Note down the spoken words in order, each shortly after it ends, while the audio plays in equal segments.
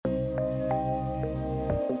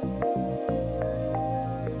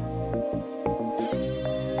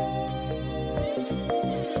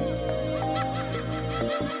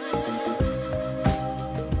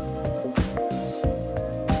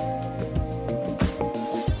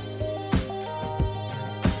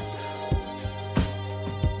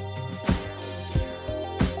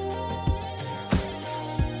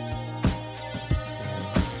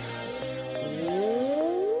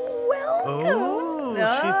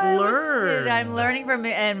learn. I'm learning from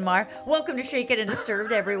Mar. Welcome to Shake It and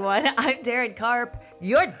Disturbed, everyone. I'm Darren Karp,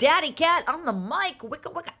 your daddy cat on the mic.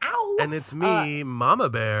 Wicka, wicka, ow. And it's me, Mama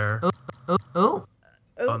Bear.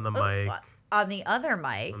 On the mic. On the other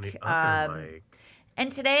mic. On the other mic.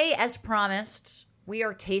 And today, as promised, we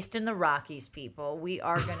are tasting the Rockies, people. We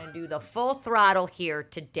are going to do the full throttle here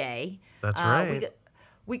today. That's right.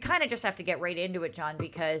 We kind of just have to get right into it, John,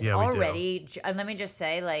 because Yeah, already, and let me just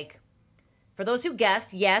say, like, for those who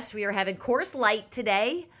guessed, yes, we are having Coors Light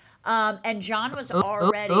today. And John was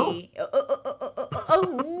already,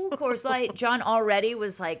 Coors Light. John already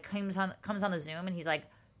was like, comes on the Zoom and he's like,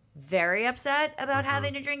 very upset about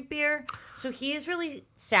having to drink beer. So he is really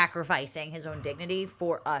sacrificing his own dignity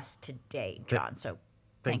for us today, John. So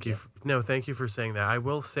thank you. Thank you for saying that. I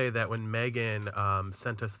will say that when Megan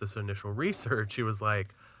sent us this initial research, she was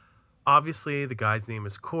like, obviously the guy's name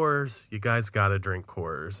is Coors. You guys got to drink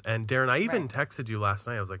Coors. And Darren, I even texted you last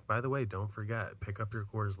night. I was like, by the way, don't forget, pick up your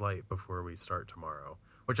Coors Light before we start tomorrow.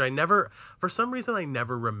 Which for some reason, I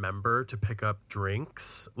never remember to pick up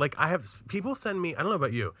drinks. Like people send me, I don't know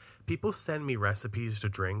about you, people send me recipes to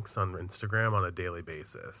drinks on Instagram on a daily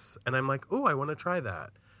basis. And I'm like, oh, I want to try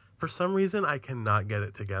that. For some reason, I cannot get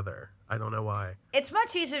it together. I don't know why. It's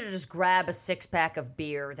much easier to just grab a 6-pack of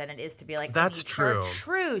beer than it is to be like, that's true.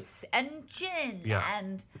 Chartreuse and gin. Yeah.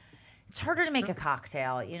 And it's harder to make a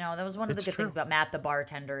cocktail. You know, that was one of the good things about Matt, the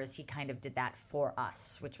bartender, is he kind of did that for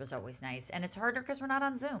us, which was always nice. And it's harder because we're not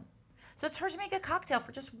on Zoom. So it's hard to make a cocktail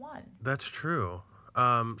for just one. That's true.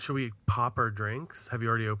 Should we pop our drinks? Have you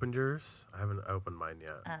already opened yours? I haven't opened mine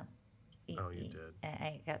yet. Oh, you did.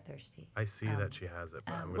 I got thirsty. I see that she has it.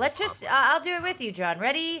 But let's just, I'll do it with you, John.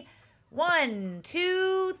 Ready? 1,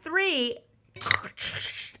 2, 3.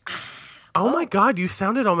 Oh my God, you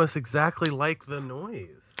sounded almost exactly like the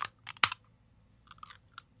noise.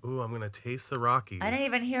 Ooh, I'm going to taste the Rockies. I didn't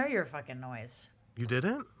even hear your fucking noise. You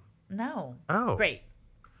didn't? No. Oh. Great.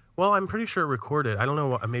 Well, I'm pretty sure it recorded. I don't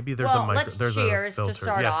know. Maybe there's a let's cheers a filter. To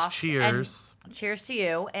start yes, off. Cheers. And cheers to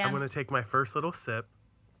you. And I'm going to take my first little sip.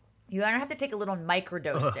 You're going to have to take a little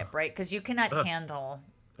microdose sip, right? Because you cannot handle...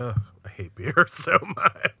 I hate beer so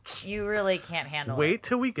much. You really can't handle it. Wait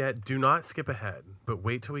till we do not skip ahead, but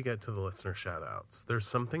wait till we get to the listener shout-outs. There's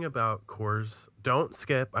something about Coors. Don't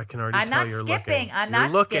skip. I can already tell you're looking. I'm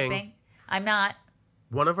not skipping. I'm not.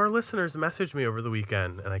 One of our listeners messaged me over the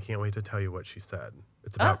weekend, and I can't wait to tell you what she said.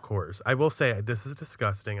 It's about Coors. I will say, this is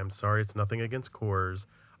disgusting. I'm sorry. It's nothing against Coors.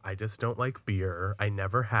 I just don't like beer. I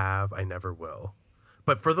never have. I never will.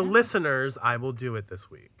 But for the listeners, I will do it this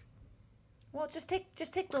week. Well, just take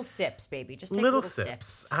little sips, baby. Just take little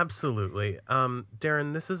sips. Absolutely.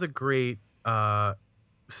 Darren, this is a great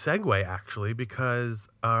segue, actually, because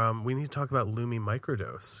we need to talk about Lumi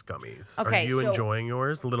Microdose gummies. Okay, Are you enjoying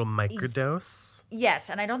yours? A little microdose? Yes,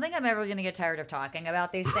 and I don't think I'm ever going to get tired of talking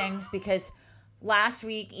about these things because last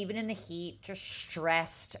week, even in the heat, just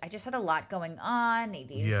stressed. I just had a lot going on.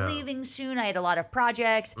 Nadine is leaving soon. I had a lot of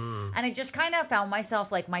projects. And I just kind of found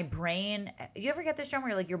myself like my brain. You ever get this, John,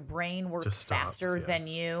 where like your brain works faster than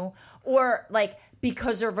you? Or like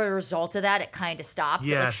because of a result of that, it kind of stops.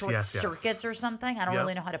 Yes, it like short circuits or something. I don't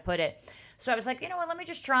really know how to put it. So I was like, you know what, let me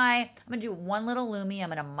just try. I'm going to do one little Lumi. I'm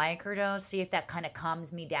going to microdose, see if that kind of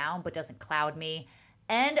calms me down but doesn't cloud me.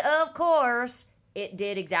 And of course, it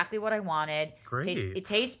did exactly what I wanted. Great. It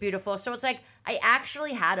tastes beautiful. So it's like I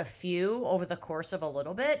actually had a few over the course of a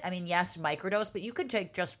little bit. I mean, yes, microdose, but you could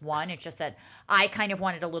take just one. It's just that I kind of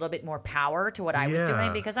wanted a little bit more power to what I was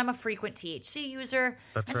doing because I'm a frequent THC user.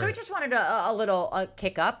 So I just wanted a little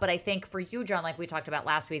kick up. But I think for you, John, like we talked about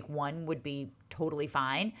last week, one would be totally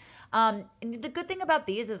fine. And the good thing about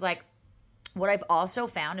these is like, what I've also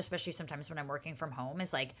found, especially sometimes when I'm working from home,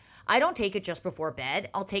 is like I don't take it just before bed.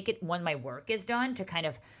 I'll take it when my work is done to kind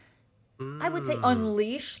of, I would say,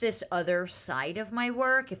 unleash this other side of my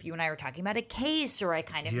work. If you and I were talking about a case or I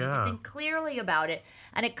kind of need to think clearly about it.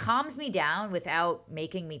 And it calms me down without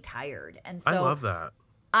making me tired. And so I love that.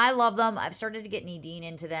 I love them. I've started to get Nadine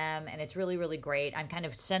into them, and it's really, really great. I'm kind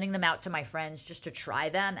of sending them out to my friends just to try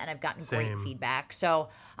them, and I've gotten great feedback. So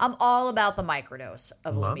I'm all about the microdose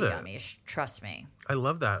of Lumi gummies. Trust me. I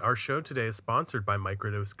love that. Our show today is sponsored by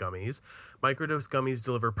Microdose Gummies. Microdose Gummies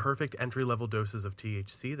deliver perfect entry-level doses of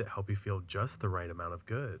THC that help you feel just the right amount of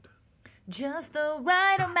good. Just the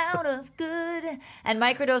right amount of good. And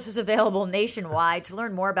microdose is available nationwide. To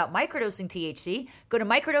learn more about microdosing THC, go to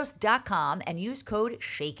microdose.com and use code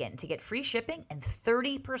SHAKEN to get free shipping and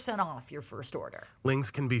 30% off your first order.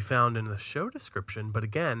 Links can be found in the show description, but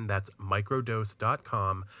again, that's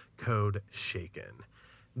microdose.com, code SHAKEN.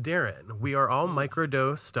 Darren, we are all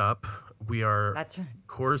microdosed up. We are That's right.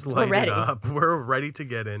 Coors We're lighted ready. up. We're ready to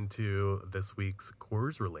get into this week's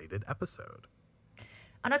Coors-related episode.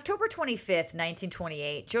 On October 25th,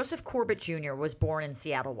 1928, Joseph Corbett Jr. was born in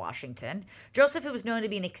Seattle, Washington. Joseph, who was known to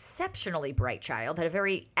be an exceptionally bright child, had a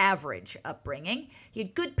very average upbringing. He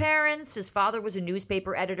had good parents, his father was a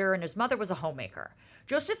newspaper editor, and his mother was a homemaker.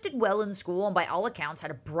 Joseph did well in school and by all accounts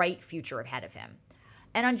had a bright future ahead of him.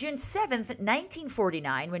 And on June 7th,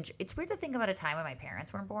 1949, it's weird to think about a time when my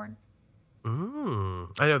parents weren't born. I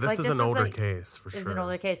know, this is an older case, for sure. This is an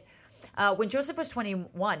older case. When Joseph was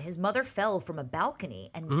 21, his mother fell from a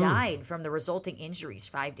balcony and died from the resulting injuries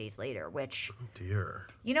 5 days later, which... Oh, dear.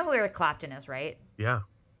 You know who Eric Clapton is, right? Yeah.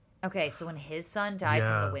 Okay, so when his son died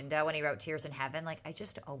from the window when he wrote Tears in Heaven, like, I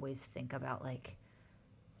just always think about, like,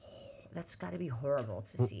 that's got to be horrible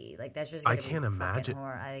to see. Like, that's just got to be can't imagine.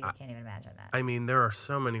 I can't even imagine that. I mean, there are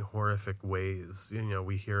so many horrific ways,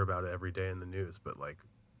 we hear about it every day in the news, but, like,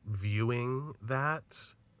 viewing that,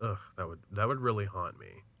 that would really haunt me.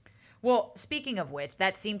 Well, speaking of which,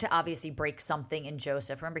 that seemed to obviously break something in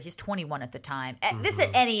Joseph. Remember, he's 21 at the time. This at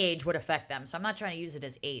any age would affect them, so I'm not trying to use it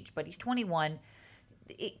as age, but he's 21.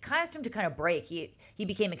 It caused him to kind of break. He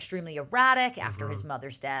became extremely erratic after his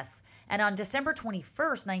mother's death. And on December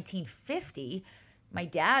 21st, 1950, my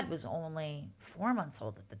dad was only 4 months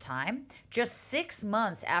old at the time. Just 6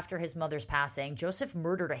 months after his mother's passing, Joseph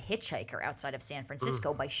murdered a hitchhiker outside of San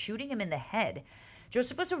Francisco by shooting him in the head.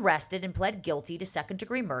 Joseph was arrested and pled guilty to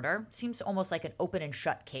second-degree murder. Seems almost like an open and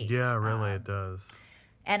shut case. Yeah, really, it does.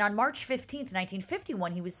 And on March 15th,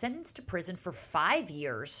 1951, he was sentenced to prison for 5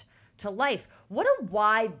 years to life. What a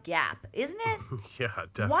wide gap, isn't it? Yeah,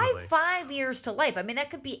 definitely. Why 5 years to life? I mean, that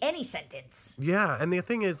could be any sentence. Yeah, and the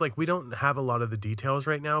thing is, like, we don't have a lot of the details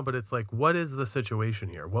right now, but it's like, what is the situation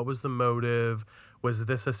here? What was the motive? Was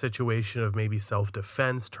this a situation of maybe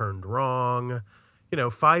self-defense turned wrong?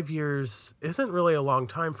 5 years isn't really a long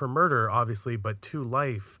time for murder, obviously, but to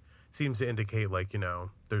life seems to indicate, like,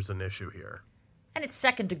 there's an issue here. And it's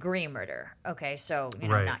second-degree murder. Okay, so,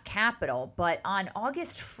 Right. not capital. But on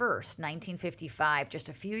August 1st, 1955, just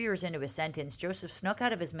a few years into his sentence, Joseph snuck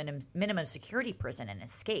out of his minimum security prison and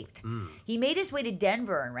escaped. He made his way to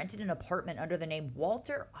Denver and rented an apartment under the name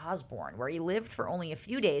Walter Osborne, where he lived for only a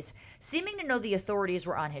few days, seeming to know the authorities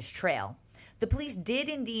were on his trail. The police did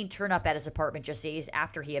indeed turn up at his apartment just days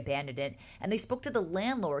after he abandoned it, and they spoke to the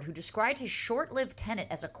landlord, who described his short-lived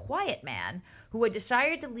tenant as a quiet man who had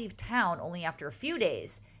decided to leave town only after a few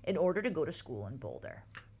days in order to go to school in Boulder.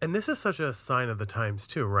 And this is such a sign of the times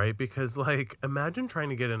too, right? Because, like, imagine trying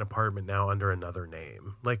to get an apartment now under another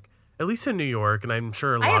name. Like, at least in New York, and I'm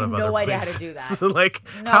sure a lot of other places. I have no idea how to do that. So, like,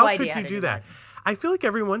 no how idea could you do that? I feel like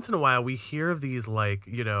every once in a while we hear of these, like,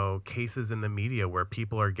 cases in the media where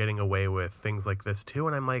people are getting away with things like this too.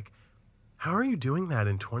 And I'm like, how are you doing that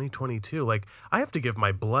in 2022? Like, I have to give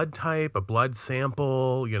my blood type, a blood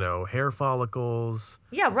sample, hair follicles.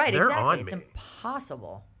 Yeah, right, They're exactly. on It's me.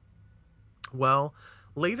 impossible. Well,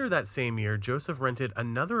 later that same year, Joseph rented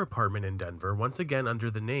another apartment in Denver, once again under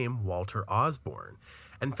the name Walter Osborne,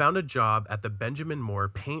 and found a job at the Benjamin Moore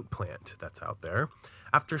paint plant that's out there.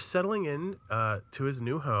 After settling in to his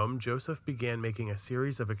new home, Joseph began making a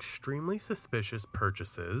series of extremely suspicious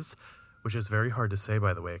purchases, which is very hard to say,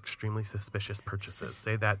 by the way. Extremely suspicious purchases.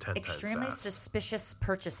 Say that 10 times fast. Extremely suspicious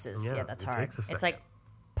purchases. Yeah, that's hard. Takes a second. It's like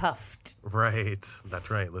puffed. Right.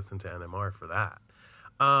 That's right. Listen to NMR for that.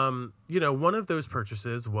 One of those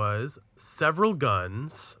purchases was several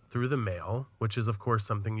guns through the mail, which is, of course,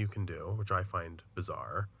 something you can do, which I find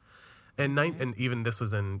bizarre. And even this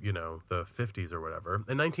was in, the 50s or whatever.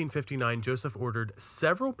 In 1959, Joseph ordered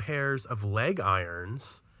several pairs of leg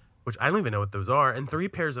irons, which I don't even know what those are, and 3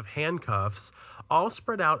 pairs of handcuffs, all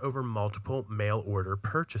spread out over multiple mail order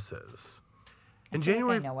purchases. In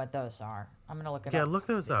January, I know what those are. I'm going to look it up. Yeah, look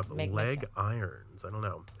those up. Leg irons. I don't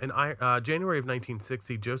know. In January of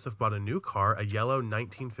 1960, Joseph bought a new car, a yellow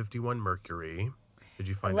 1951 Mercury. Did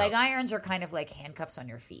you find out? Leg irons are kind of like handcuffs on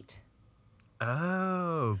your feet.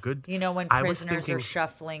 Oh, good. When prisoners are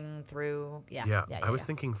shuffling through. Yeah. I was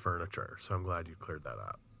thinking furniture, so I'm glad you cleared that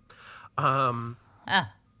up.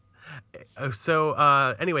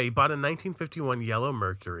 Anyway, he bought a 1951 yellow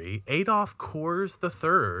Mercury. Adolph Coors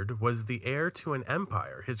III was the heir to an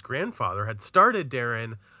empire. His grandfather had started,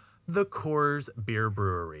 Darren, the Coors Beer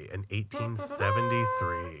Brewery in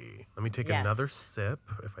 1873. Let me take another sip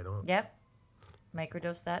if I don't. Yep.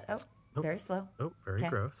 Microdose that. Oh. Very slow. Oh, very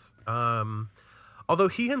gross. Although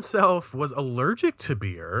he himself was allergic to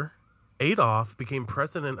beer, Adolph became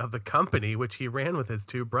president of the company, which he ran with his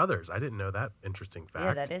 2 brothers. I didn't know that interesting fact.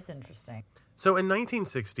 Yeah, that is interesting. So in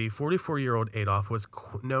 1960, 44-year-old Adolf was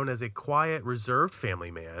known as a quiet, reserved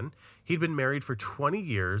family man. He'd been married for 20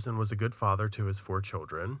 years and was a good father to his 4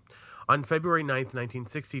 children. On February 9th,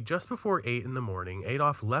 1960, just before 8 in the morning,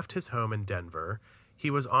 Adolf left his home in Denver.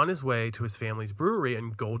 He was on his way to his family's brewery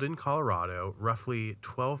in Golden, Colorado, roughly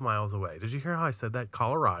 12 miles away. Did you hear how I said that?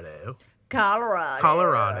 Colorado.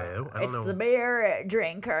 Colorado. I don't It's know. the beer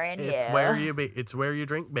drinker in you. It's where you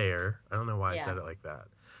drink beer. I don't know why I said it like that.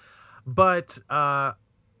 But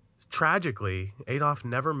tragically, Adolf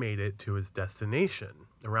never made it to his destination.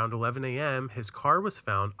 Around 11 a.m., his car was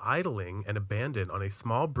found idling and abandoned on a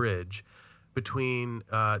small bridge between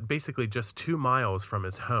basically just 2 miles from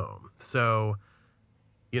his home. So,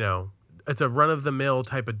 you know, it's a run-of-the-mill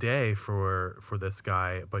type of day for this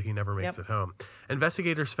guy, but he never makes it home.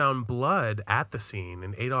 Investigators found blood at the scene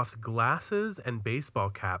and Adolf's glasses and baseball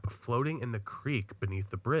cap floating in the creek beneath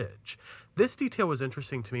the bridge. This detail was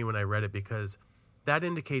interesting to me when I read it because that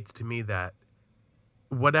indicates to me that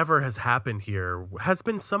whatever has happened here has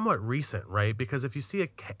been somewhat recent, right? Because if you see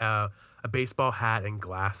a baseball hat and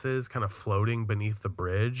glasses kind of floating beneath the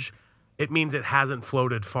bridge, it means it hasn't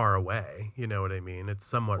floated far away. You know what I mean? It's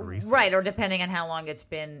somewhat recent. Right, or depending on how long it's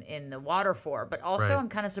been in the water for. But also, I'm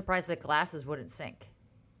kind of surprised that glasses wouldn't sink.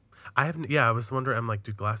 I was wondering, I'm like,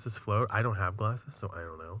 do glasses float? I don't have glasses, so I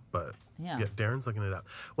don't know. But yeah, Darren's looking it up.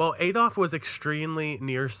 Well, Adolf was extremely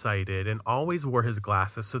nearsighted and always wore his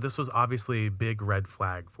glasses. So this was obviously a big red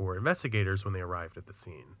flag for investigators when they arrived at the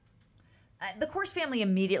scene. The Coors family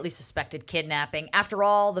immediately suspected kidnapping. After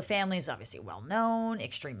all, the family is obviously well known,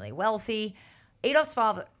 extremely wealthy. Adolf's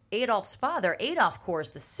father, Adolf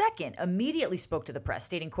Coors II, immediately spoke to the press,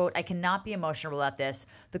 stating, quote, "I cannot be emotional about this.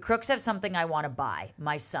 The crooks have something I want to buy.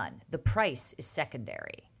 My son. The price is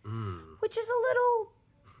secondary." Which is a little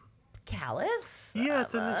callous. Yeah,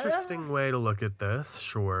 it's an interesting way to look at this,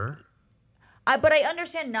 sure. But I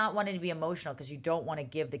understand not wanting to be emotional because you don't want to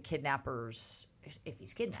give the kidnappers, if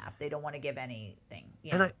he's kidnapped, they don't want to give anything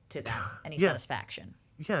to them, any satisfaction.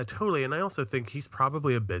 Yeah, totally. And I also think he's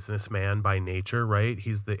probably a businessman by nature, right?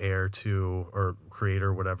 He's the heir to, or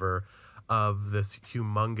creator, whatever, of this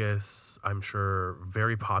humongous, I'm sure,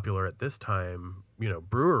 very popular at this time,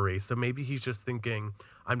 brewery. So maybe he's just thinking,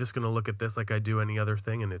 I'm just going to look at this like I do any other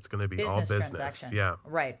thing, and it's going to be all business. Transaction. Yeah.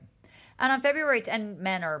 Right. And on February, and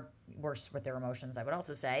men are worse with their emotions, I would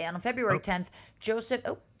also say. And on February 10th, Joseph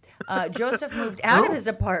moved out of his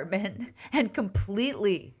apartment and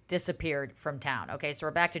completely disappeared from town. Okay, so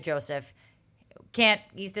we're back to Joseph.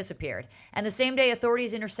 He's disappeared. And the same day,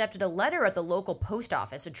 authorities intercepted a letter at the local post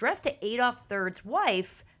office addressed to Adolf III's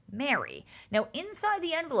wife, Mary. Now, inside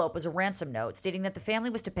the envelope was a ransom note stating that the family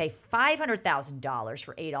was to pay $500,000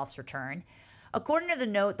 for Adolf's return. According to the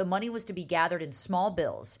note, the money was to be gathered in small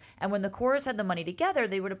bills, and when the Coors had the money together,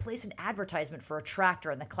 they were to place an advertisement for a tractor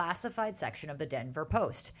in the classified section of the Denver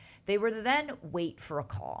Post. They were to then wait for a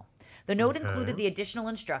call. The note included the additional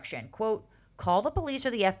instruction, quote, "Call the police or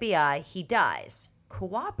the FBI, he dies.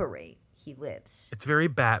 Cooperate, he lives." It's very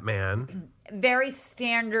Batman. Very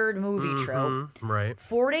standard movie trope. Right.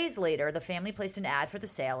 4 days later, the family placed an ad for the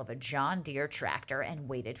sale of a John Deere tractor and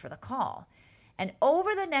waited for the call. And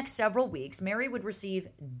over the next several weeks, Mary would receive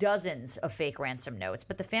dozens of fake ransom notes,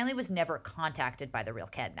 but the family was never contacted by the real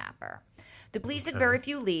kidnapper. The police had very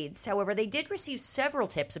few leads. However, they did receive several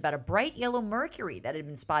tips about a bright yellow Mercury that had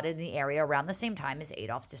been spotted in the area around the same time as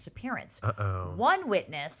Adolf's disappearance. One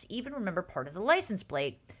witness even remembered part of the license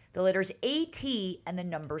plate, the letters AT and the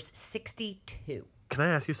numbers 62. Can I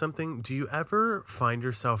ask you something? Do you ever find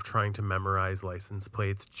yourself trying to memorize license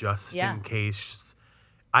plates just in case?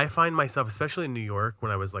 I find myself, especially in New York, when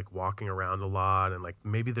I was like walking around a lot and like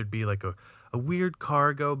maybe there'd be like a weird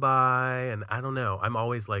car go by and I don't know. I'm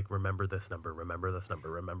always like, remember this number, remember this number,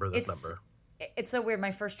 remember this number. It's so weird.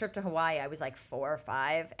 My first trip to Hawaii, I was like 4 or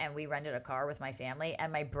 5 and we rented a car with my family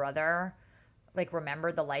and my brother like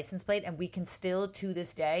remembered the license plate and we can still to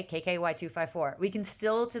this day, KKY254, we can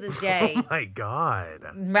still to this day oh my God,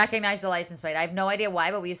 recognize the license plate. I have no idea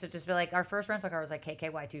why, but we used to just be like, our first rental car was like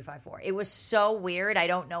KKY254. It was so weird. I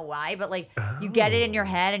don't know why, but like you get it in your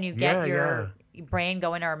head and you get your brain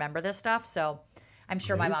going to remember this stuff. So I'm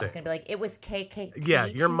sure my mom's going to be like, it was KKY254. Yeah,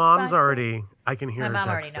 your mom's already, I can hear her texting. My mom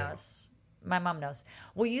already knows. My mom knows.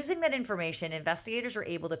 Well, using that information, investigators were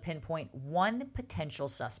able to pinpoint one potential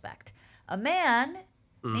suspect. A man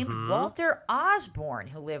named Walter Osborne,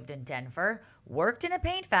 who lived in Denver, worked in a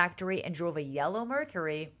paint factory, and drove a yellow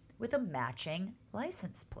Mercury with a matching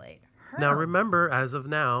license plate. Now, remember, as of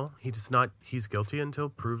now, he's guilty until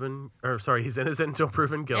proven, he's innocent until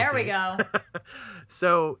proven guilty. There we go.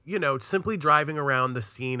 So, simply driving around the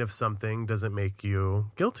scene of something doesn't make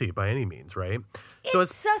you guilty by any means, right? It's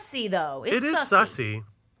sussy, though. It is sussy.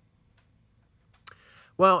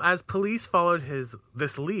 Well, as police followed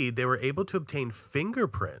this lead, they were able to obtain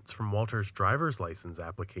fingerprints from Walter's driver's license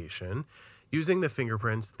application. Using the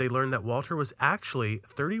fingerprints, they learned that Walter was actually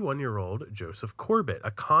 31-year-old Joseph Corbett,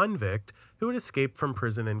 a convict who had escaped from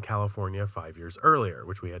prison in California 5 years earlier,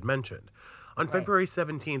 which we had mentioned. On February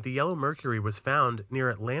 17th, the Yellow Mercury was found near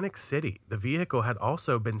Atlantic City. The vehicle had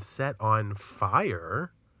also been set on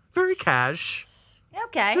fire. Very cash.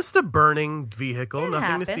 Okay. Just a burning vehicle. Nothing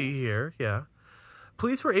happens. To see here. Yeah.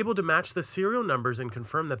 Police were able to match the serial numbers and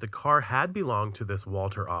confirm that the car had belonged to this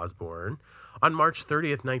Walter Osborne. On March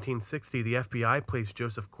 30th, 1960, the FBI placed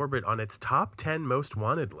Joseph Corbett on its top 10 most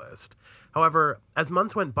wanted list. However, as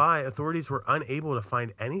months went by, authorities were unable to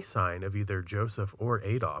find any sign of either Joseph or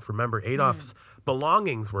Adolf. Remember, Adolf's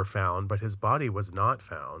belongings were found, but his body was not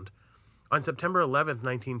found. On September 11th,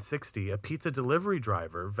 1960, a pizza delivery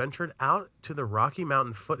driver ventured out to the Rocky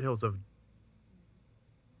Mountain foothills of...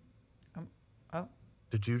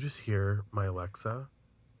 Did you just hear my Alexa?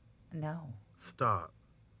 No. Stop.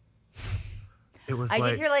 It was I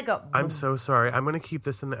did hear like a... I'm so sorry. I'm going to keep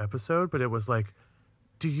this in the episode, but it was like,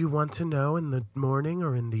 do you want to know in the morning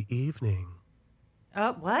or in the evening?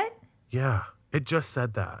 What? Yeah, it just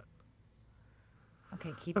said that.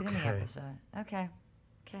 Okay, keep it in the episode. Okay,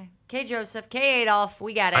 Joseph. K, Adolf.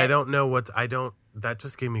 We got it. I don't know that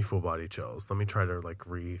just gave me full body chills. Let me try to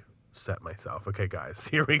reset myself. Okay, guys,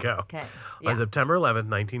 here we go. Okay. Yeah. On September 11th,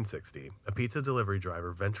 1960, a pizza delivery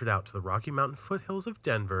driver ventured out to the Rocky Mountain foothills of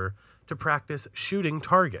Denver to practice shooting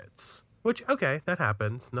targets. Which, that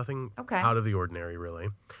happens. Nothing out of the ordinary, really.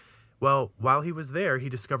 Well, while he was there, he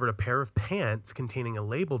discovered a pair of pants containing a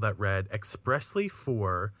label that read, expressly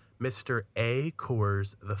for Mr. A.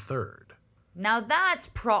 Coors III. Now that's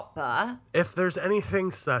proper. If there's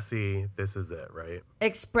anything sussy, this is it, right?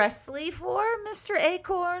 Expressly for Mr. A.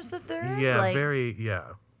 Coors III?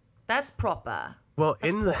 Yeah, That's proper. Well,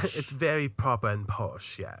 it's very proper and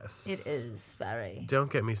posh, yes. It is very.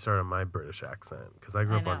 Don't get me started on my British accent, because I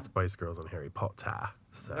grew up on Spice Girls and Harry Potter.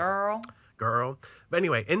 So. Girl. But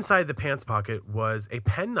anyway, inside the pants pocket was a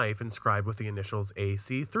penknife inscribed with the initials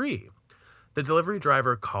AC3. The delivery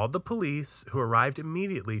driver called the police, who arrived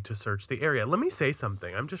immediately to search the area. Let me say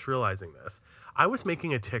something. I'm just realizing this. I was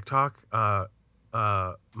making a TikTok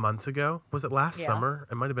months ago. Was it last summer?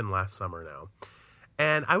 It might have been last summer now.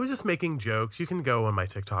 And I was just making jokes. You can go on my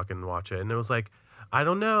TikTok and watch it. And it was like, I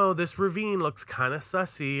don't know, this ravine looks kind of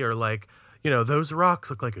sussy. Or like, those rocks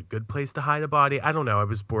look like a good place to hide a body. I don't know. I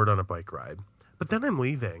was bored on a bike ride. But then I'm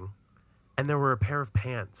leaving. And there were a pair of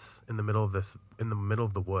pants in the middle of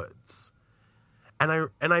the woods. And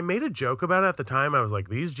I made a joke about it at the time. I was like,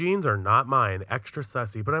 these jeans are not mine. Extra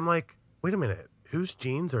sussy. But I'm like, wait a minute. Whose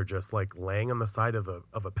jeans are just like laying on the side of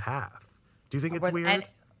a path? Do you think it's weird? And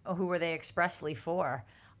who were they expressly for?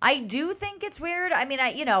 I do think it's weird. I mean,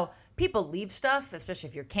 people leave stuff, especially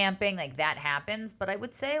if you're camping, like that happens. But I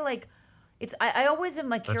would say I always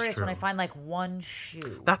am curious when I find one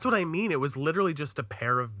shoe. That's what I mean. It was literally just a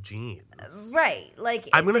pair of jeans. Right.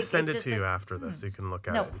 I'm going to send it to you after this so you can look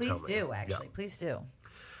at it. No, please do, actually. Yeah. Please do.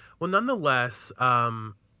 Well, nonetheless,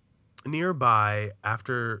 nearby,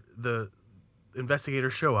 after the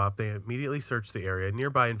investigators show up, they immediately search the area.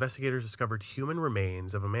 Nearby, investigators discovered human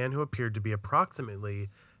remains of a man who appeared to be approximately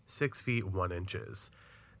 6 feet 1 inches.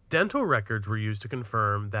 Dental records were used to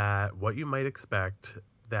confirm that what you might expect,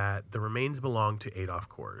 that the remains belonged to Adolf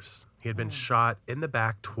Coors. He had been shot in the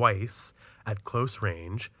back twice at close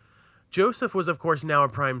range. Joseph was, of course, now a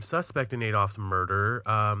prime suspect in Adolf's murder.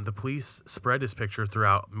 The police spread his picture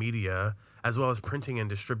throughout media, as well as printing and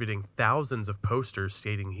distributing thousands of posters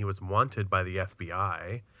stating he was wanted by the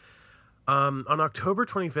FBI. On October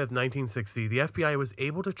 25th, 1960, the FBI was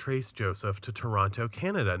able to trace Joseph to Toronto,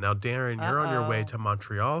 Canada. Now, Darren, you're on your way to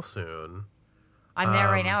Montreal soon. I'm there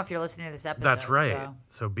right now if you're listening to this episode. That's right.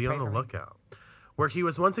 So be on the lookout. Where he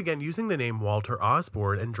was once again using the name Walter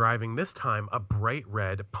Osborne and driving this time a bright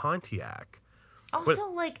red Pontiac.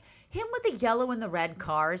 Also, him with the yellow and the red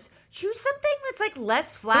cars, choose something that's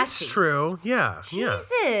less flashy. That's true. Yeah.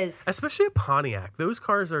 Jesus. Yeah. Especially a Pontiac. Those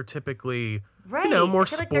cars are typically, more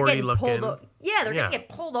sporty looking. They're going to get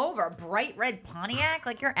pulled over. A bright red Pontiac?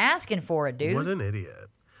 You're asking for it, dude. What an idiot.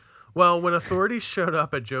 Well, when authorities showed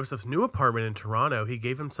up at Joseph's new apartment in Toronto, he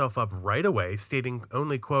gave himself up right away, stating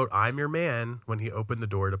only, quote, "I'm your man," when he opened the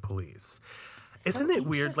door to police. Isn't it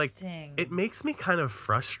weird? It makes me kind of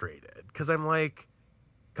frustrated because I'm like,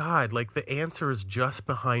 God, like the answer is just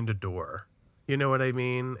behind a door. You know what I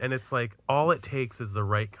mean? And it's like all it takes is the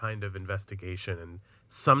right kind of investigation. And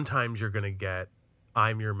sometimes you're going to get,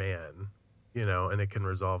 I'm your man, you know, and it can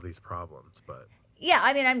resolve these problems. But yeah,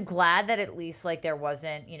 I mean, I'm glad that at least like there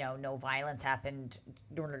wasn't, you know, no violence happened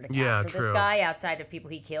in order to capture this guy outside of people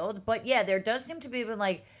he killed. But yeah, there does seem to be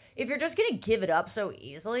like, if you're just going to give it up so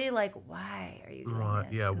easily, like, why are you doing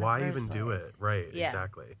this? Yeah, why even do it? Right, yeah.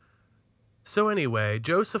 Exactly. So anyway,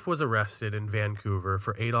 Joseph was arrested in Vancouver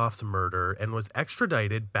for Adolf's murder and was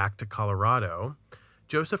extradited back to Colorado.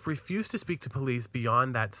 Joseph refused to speak to police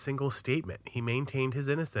beyond that single statement. He maintained his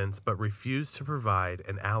innocence, but refused to provide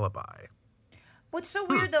an alibi. What's so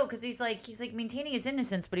weird though, because he's like maintaining his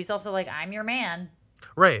innocence, but he's also like, I'm your man.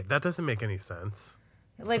 Right, that doesn't make any sense.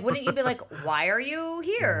 Like, wouldn't you be like, why are you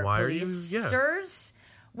here, why police are you? Yeah. sirs?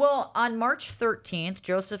 Well, on March 13th,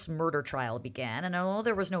 Joseph's murder trial began, and although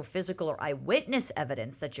there was no physical or eyewitness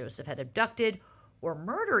evidence that Joseph had abducted or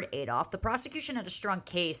murdered Adolf, the prosecution had a strong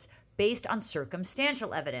case based on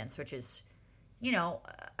circumstantial evidence, which is, you know,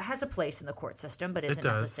 has a place in the court system, but isn't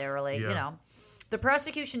necessarily, you know. The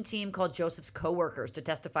prosecution team called Joseph's co-workers to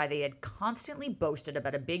testify they had constantly boasted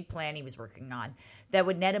about a big plan he was working on that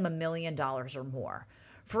would net him $1 million or more.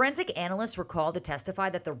 Forensic analysts were called to testify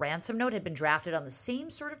that the ransom note had been drafted on the same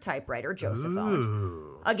sort of typewriter Joseph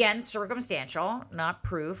owned. Again, circumstantial, not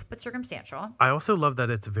proof, but circumstantial. I also love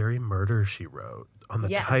that it's very Murder, She Wrote on the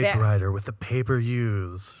typewriter with the paper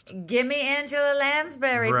used. Give me Angela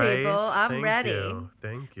Lansbury, people. I'm ready.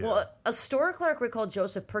 Thank you. Well, a store clerk recalled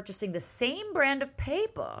Joseph purchasing the same brand of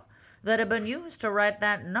paper that had been used to write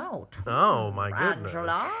that note. Oh, my goodness.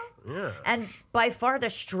 Angela. Yeah. And by far the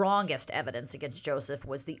strongest evidence against Joseph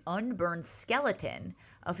was the unburned skeleton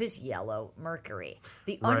of his yellow Mercury.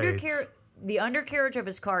 The undercarriage of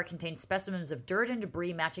his car contained specimens of dirt and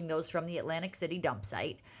debris matching those from the Atlantic City dump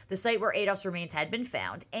site, the site where Adolf's remains had been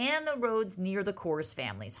found, and the roads near the Coors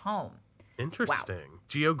family's home. Interesting. Wow.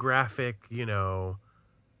 Geographic, you know,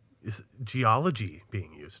 geology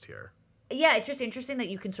being used here. Yeah, it's just interesting that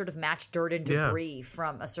you can sort of match dirt and debris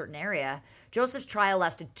from a certain area. Joseph's trial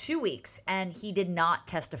lasted 2 weeks, and he did not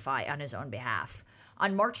testify on his own behalf.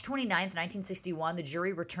 On March 29th, 1961, the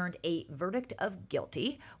jury returned a verdict of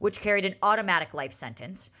guilty, which carried an automatic life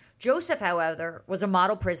sentence. Joseph, however, was a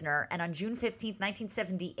model prisoner, and on June 15th,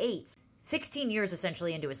 1978, 16 years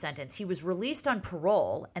essentially into his sentence, he was released on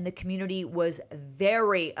parole, and the community was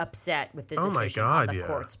very upset with the decision on the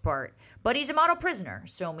court's part. But he's a model prisoner,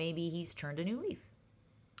 so maybe he's turned a new leaf.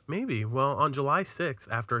 Maybe. Well, on July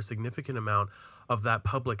 6th, after a significant amount of that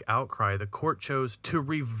public outcry, the court chose to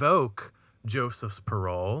revoke Joseph's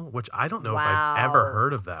parole, which I don't know if I've ever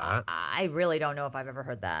heard of that. I really don't know if I've ever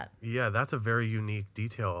heard that. Yeah, that's a very unique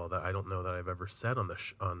detail that I don't know that I've ever said on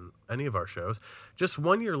on any of our shows. Just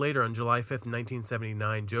 1 year later, on July 5th,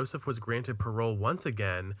 1979, Joseph was granted parole once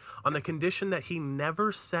again on the condition that he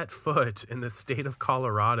never set foot in the state of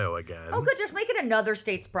Colorado again. Oh, good. Just make it another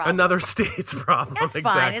state's problem. Another state's problem. That's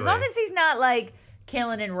fine. As long as he's not, like,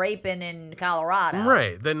 killing and raping in Colorado.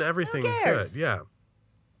 Right. Then everything's good. Yeah.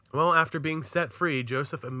 Well, after being set free,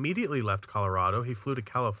 Joseph immediately left Colorado. He flew to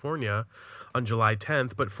California on July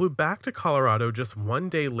 10th, but flew back to Colorado just 1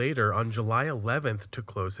 day later on July 11th to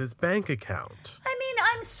close his bank account. I mean,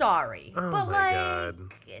 I'm sorry, but my God.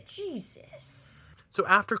 Jesus. So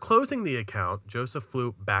after closing the account, Joseph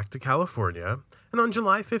flew back to California, and on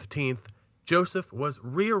July 15th, Joseph was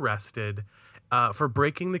rearrested for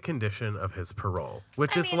breaking the condition of his parole,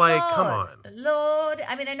 which come on. Lord,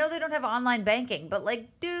 I mean, I know they don't have online banking, but like,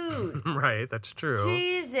 dude. Right, that's true.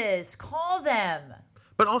 Jesus, call them.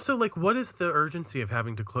 But also, like, what is the urgency of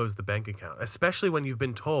having to close the bank account? Especially when you've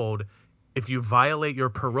been told if you violate your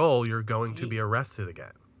parole, you're going to be arrested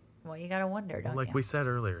again. Well, you got to wonder, don't you? Like we said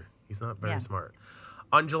earlier, he's not very smart.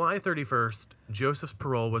 On July 31st, Joseph's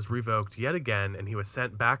parole was revoked yet again, and he was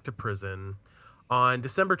sent back to prison. On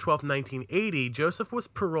December 12th, 1980, Joseph was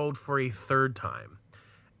paroled for a third time.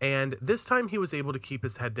 And this time he was able to keep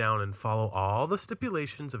his head down and follow all the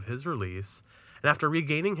stipulations of his release. And after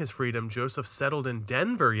regaining his freedom, Joseph settled in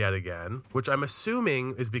Denver yet again, which I'm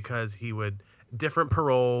assuming is because he would different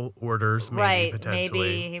parole orders, maybe potentially.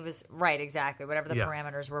 Maybe he was exactly. Whatever the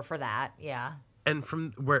parameters were for that. Yeah. And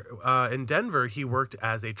from where in Denver, he worked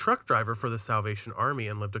as a truck driver for the Salvation Army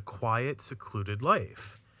and lived a quiet, secluded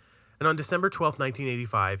life. And on December 12th,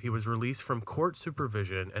 1985, he was released from court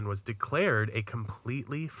supervision and was declared a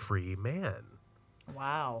completely free man.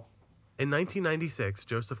 Wow. In 1996,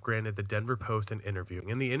 Joseph granted the Denver Post an interview.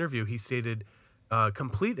 In the interview, he stated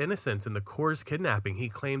complete innocence in the Coors kidnapping. He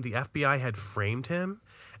claimed the FBI had framed him,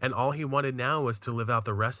 and all he wanted now was to live out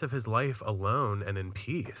the rest of his life alone and in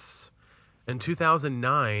peace. In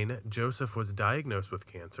 2009, Joseph was diagnosed with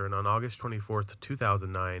cancer, and on August 24th,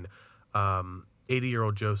 2009,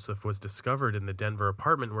 80-year-old Joseph was discovered in the Denver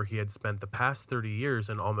apartment where he had spent the past 30 years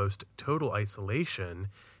in almost total isolation.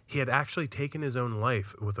 He had actually taken his own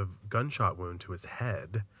life with a gunshot wound to his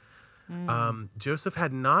head. Joseph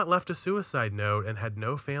had not left a suicide note and had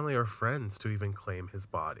no family or friends to even claim his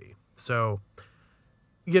body. So,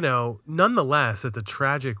 nonetheless, it's a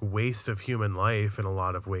tragic waste of human life in a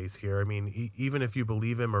lot of ways here. I mean, even if you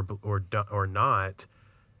believe him or not,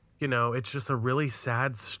 it's just a really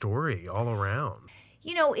sad story all around.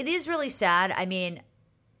 It is really sad. I mean,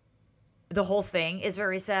 the whole thing is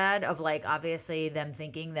very sad of obviously them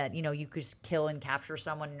thinking that, you could just kill and capture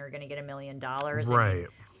someone and you're going to get $1 million. Right.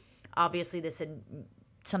 Obviously, this had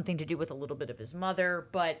something to do with a little bit of his mother,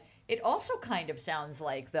 but it also kind of sounds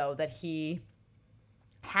like, though, that he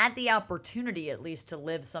had the opportunity at least to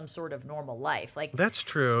live some sort of normal life. That's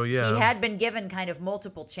true, yeah. He had been given kind of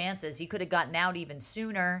multiple chances. He could have gotten out even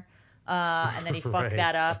sooner, and then he fucked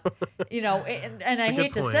that up. And I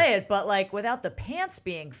hate to say it, but without the pants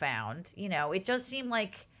being found, it just seemed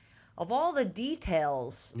like, of all the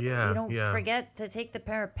details, you don't forget to take the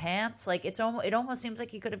pair of pants. It almost seems like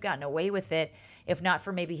he could have gotten away with it if not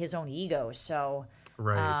for maybe his own ego. So,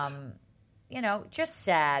 right. Just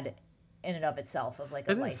sad in and of itself of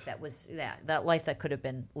a life that was that life that could have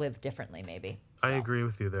been lived differently maybe. So. I agree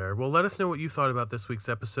with you there. Well, let us know what you thought about this week's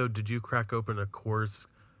episode. Did you crack open a Coors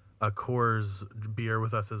beer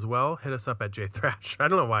with us as well? Hit us up at JThrash. I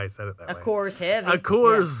don't know why I said it that way. A Coors heavy. A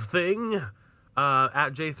Coors thing.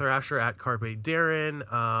 At JThrasher, at Carpe Darren.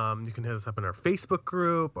 You can hit us up in our Facebook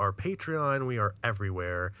group, our Patreon. We are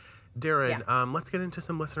everywhere. Darren, let's get into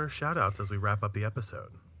some listener shout-outs as we wrap up the episode.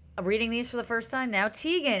 Reading these for the first time now.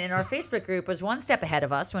 Tegan in our Facebook group was one step ahead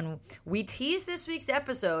of us when we teased this week's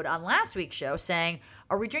episode on last week's show saying,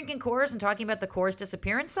 are we drinking Coors and talking about the Coors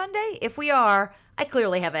disappearance Sunday? If we are, I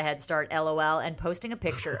clearly have a head start, LOL, and posting a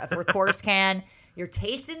picture of her Coors can. You're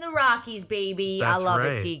tasting the Rockies, baby. That's I love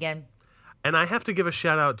right. it, Tegan. And I have to give a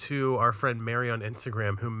shout out to our friend Mary on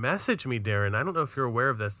Instagram who messaged me, Darren. I don't know if you're aware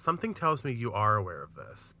of this. Something tells me you are aware of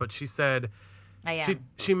this. But she said... I am.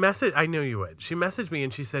 She messaged... I knew you would. She messaged me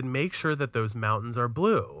and she said, make sure that those mountains are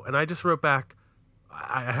blue. And I just wrote back,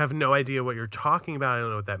 I have no idea what you're talking about. I don't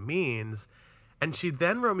know what that means. And she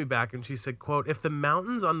then wrote me back and she said, quote, if the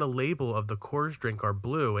mountains on the label of the Coors drink are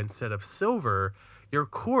blue instead of silver, your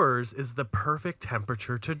Coors is the perfect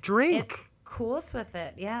temperature to drink. It cools with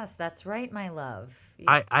it. Yes, that's right, my love.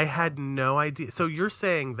 I had no idea. So you're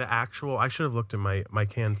saying the actual... I should have looked at my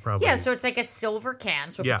cans probably. Yeah, so it's like a silver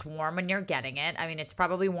can. So if it's warm when you're getting it, I mean, it's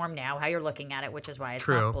probably warm now how you're looking at it, which is why it's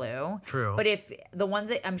not blue. True. But if the ones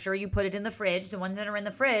that... I'm sure you put it in the fridge. The ones that are in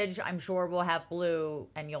the fridge, I'm sure will have blue,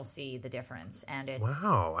 and you'll see the difference. And it's...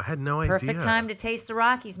 Wow, I had no idea. Perfect time to taste the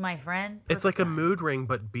Rockies, my friend. It's like a mood ring,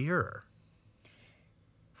 but beer.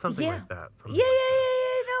 Something like that. Yeah.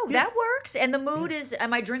 No, that works. And the mood is,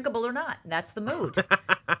 am I drinkable or not? That's the mood.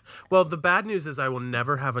 Well, the bad news is I will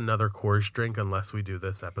never have another Coors drink unless we do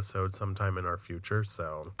this episode sometime in our future.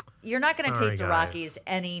 So you're not going to taste the Rockies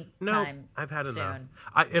any time. I've had soon.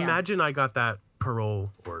 enough. Imagine I got that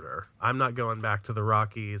parole order. I'm not going back to the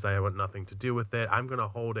Rockies. I want nothing to do with it. I'm going to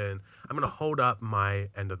hold up my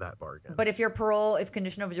end of that bargain. But if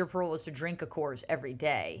condition of your parole was to drink a Coors every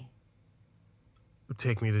day,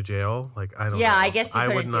 take me to jail? I don't know. Yeah, I guess you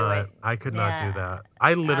couldn't do it. I could not do that.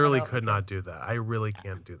 I literally could not do that. I really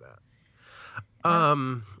can't do that.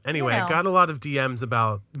 Anyway, I got a lot of DMs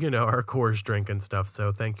about, our Coors drink and stuff.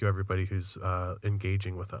 So thank you everybody who's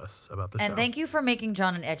engaging with us about the show. And thank you for making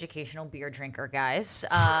John an educational beer drinker, guys.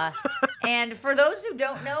 And for those who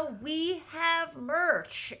don't know, we have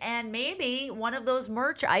merch. And maybe one of those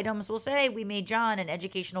merch items will say we made John an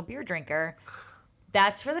educational beer drinker.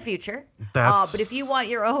 That's for the future. But if you want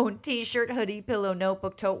your own t-shirt, hoodie, pillow,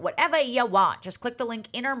 notebook, tote, whatever you want, just click the link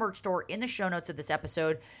in our merch store in the show notes of this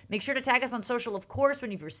episode. Make sure to tag us on social, of course, when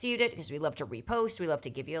you've received it, because we love to repost. We love to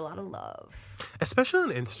give you a lot of love. Especially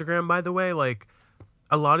on Instagram, by the way,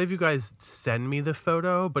 a lot of you guys send me the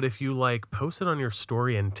photo, but if you post it on your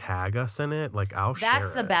story and tag us in it, I'll share it.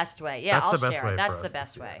 That's the best way. Yeah, I'll share it. That's the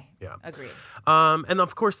best way. Yeah. Agreed. And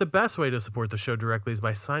of course, the best way to support the show directly is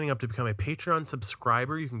by signing up to become a Patreon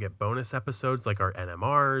subscriber. You can get bonus episodes like our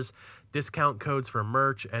NMRs, discount codes for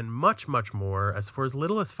merch, and much, much more for as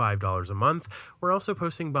little as $5 a month. We're also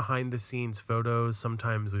posting behind the scenes photos.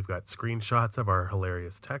 Sometimes we've got screenshots of our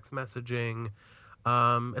hilarious text messaging.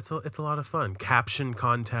 It's a lot of fun. Caption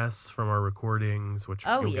contests from our recordings, which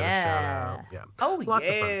you'll get a shout out. Yeah. Lots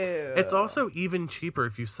of fun. It's also even cheaper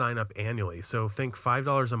if you sign up annually. So think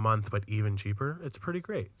 $5 a month, but even cheaper. It's pretty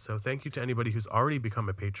great. So thank you to anybody who's already become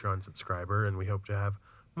a Patreon subscriber, and we hope to have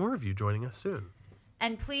more of you joining us soon.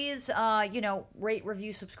 And please, rate,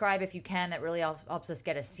 review, subscribe if you can. That really helps us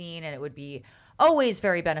get a scene, and it would be always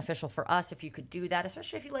very beneficial for us if you could do that,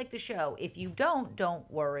 especially if you like the show. If you don't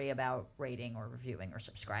worry about rating or reviewing or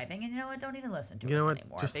subscribing. And you know what? Don't even listen to us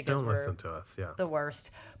anymore. Just don't listen to us. Yeah. The worst.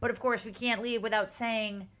 But of course, we can't leave without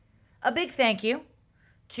saying a big thank you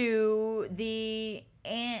to the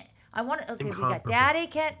we got Daddy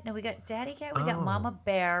Cat. No, we got Daddy Cat. We got Mama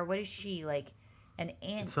Bear. What is she like? An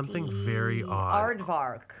auntie. Something very odd.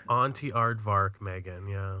 Aardvark. Auntie Aardvark Megan,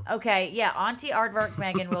 yeah. Okay, yeah, Auntie Aardvark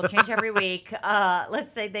Megan will change every week.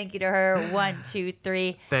 Let's say thank you to her. 1, 2,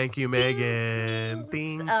 3. Thank you, Megan.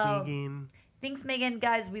 Thanks, Megan. Thanks, Megan.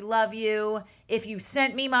 Guys, we love you. If you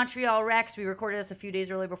sent me Montreal Rex, we recorded this a few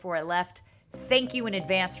days early before I left. Thank you in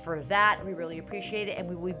advance for that. We really appreciate it. And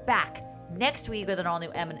we will be back next week with an all-new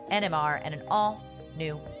NMR and an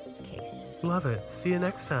all-new case. Love it. See you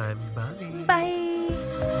next time. Bye. Bye.